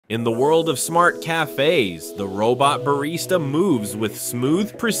In the world of smart cafes, the robot barista moves with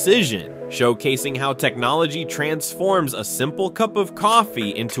smooth precision, showcasing how technology transforms a simple cup of coffee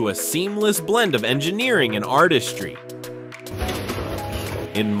into a seamless blend of engineering and artistry.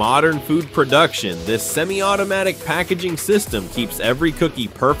 In modern food production, this semi-automatic packaging system keeps every cookie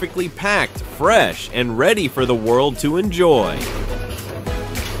perfectly packed, fresh, and ready for the world to enjoy.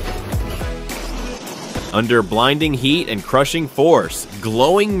 Under blinding heat and crushing force,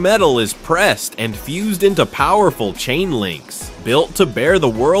 glowing metal is pressed and fused into powerful chain links, built to bear the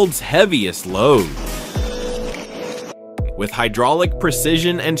world's heaviest load. With hydraulic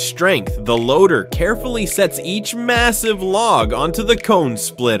precision and strength, the loader carefully sets each massive log onto the cone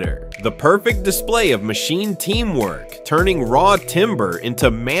splitter, the perfect display of machine teamwork, turning raw timber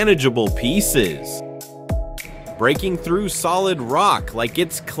into manageable pieces. Breaking through solid rock like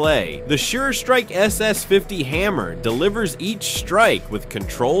it's clay, the SureStrike SS50 hammer delivers each strike with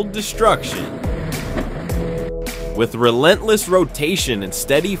controlled destruction. With relentless rotation and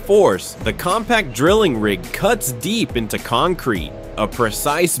steady force, the compact drilling rig cuts deep into concrete, a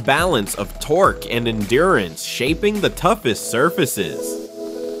precise balance of torque and endurance shaping the toughest surfaces.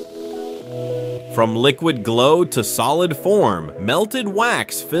 From liquid glow to solid form, melted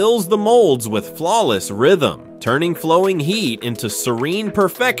wax fills the molds with flawless rhythm, turning flowing heat into serene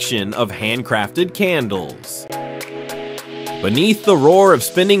perfection of handcrafted candles. Beneath the roar of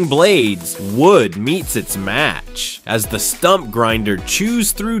spinning blades, wood meets its match, as the stump grinder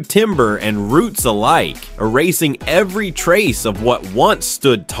chews through timber and roots alike, erasing every trace of what once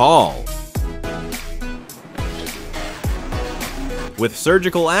stood tall. With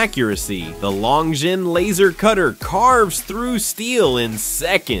surgical accuracy, the Longjin laser cutter carves through steel in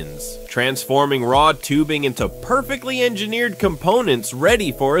seconds, transforming raw tubing into perfectly engineered components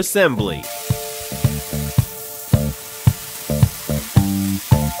ready for assembly.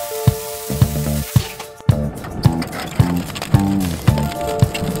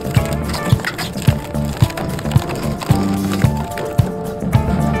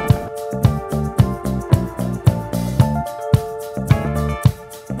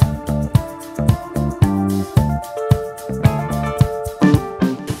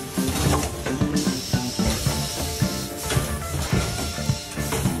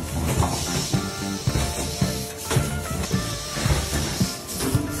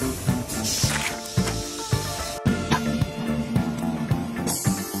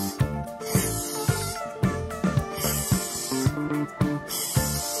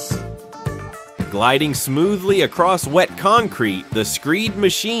 Gliding smoothly across wet concrete, the screed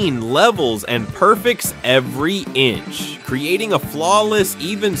machine levels and perfects every inch, creating a flawless,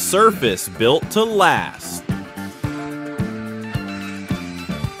 even surface built to last.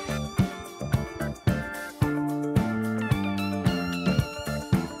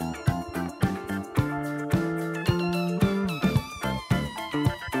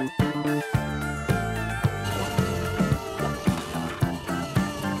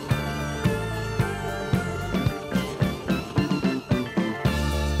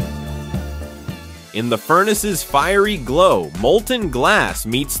 In the furnace's fiery glow, molten glass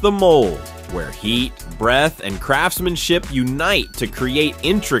meets the mold, where heat, breath, and craftsmanship unite to create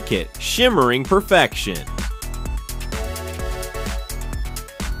intricate, shimmering perfection.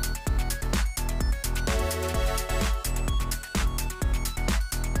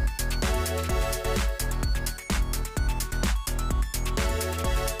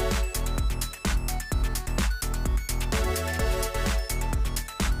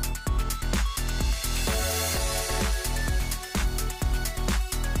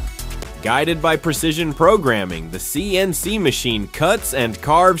 Guided by precision programming, the CNC machine cuts and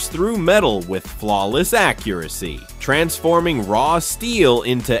carves through metal with flawless accuracy, transforming raw steel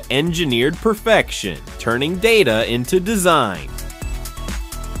into engineered perfection, turning data into design.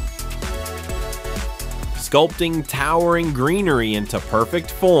 Sculpting towering greenery into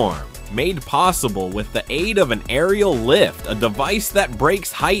perfect form, made possible with the aid of an aerial lift, a device that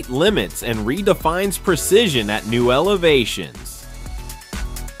breaks height limits and redefines precision at new elevations.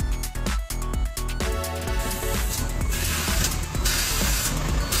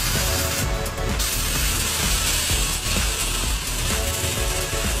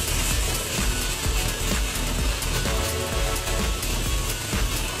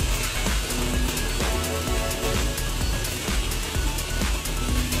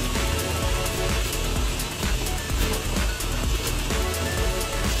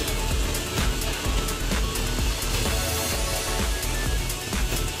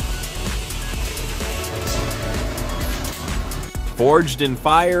 Forged in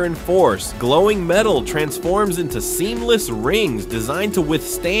fire and force, glowing metal transforms into seamless rings designed to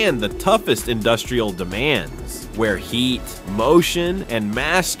withstand the toughest industrial demands, where heat, motion, and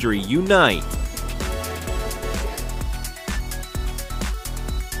mastery unite.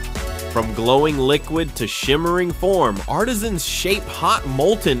 From glowing liquid to shimmering form, artisans shape hot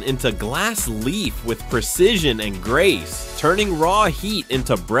molten into glass leaf with precision and grace, turning raw heat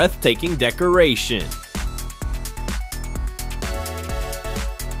into breathtaking decoration.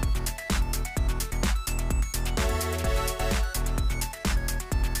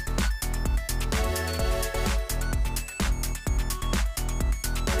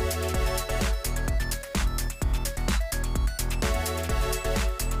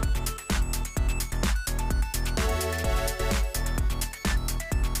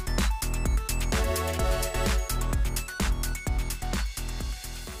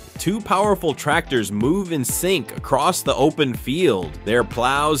 Two powerful tractors move in sync across the open field, their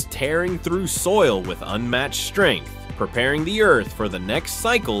plows tearing through soil with unmatched strength, preparing the earth for the next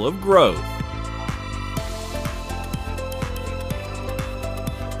cycle of growth.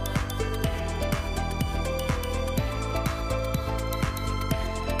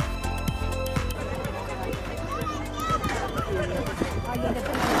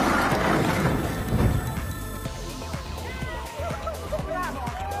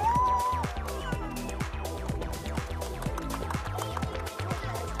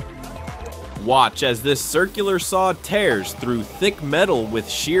 Watch as this circular saw tears through thick metal with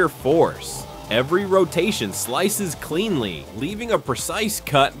sheer force. Every rotation slices cleanly, leaving a precise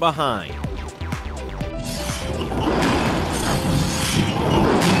cut behind.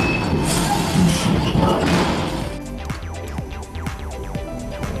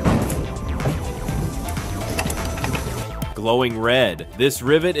 Glowing red, this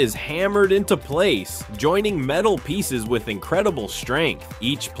rivet is hammered into place, joining metal pieces with incredible strength.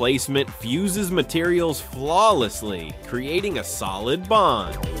 Each placement fuses materials flawlessly, creating a solid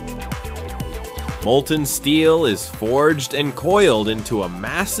bond. Molten steel is forged and coiled into a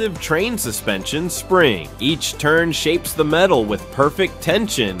massive train suspension spring. Each turn shapes the metal with perfect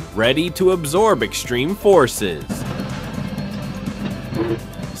tension, ready to absorb extreme forces.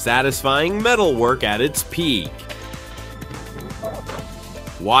 Satisfying metalwork at its peak.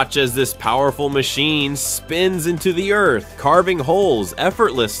 Watch as this powerful machine spins into the earth, carving holes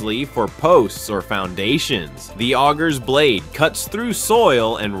effortlessly for posts or foundations. The auger's blade cuts through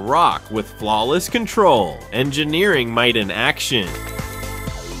soil and rock with flawless control. Engineering might in action.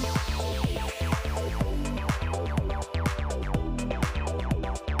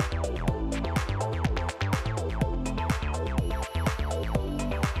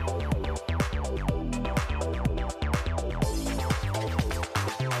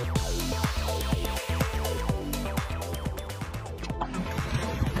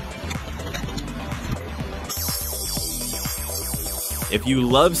 If you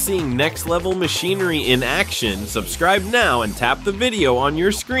love seeing next level machinery in action, subscribe now and tap the video on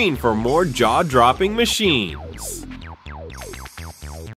your screen for more jaw-dropping machines.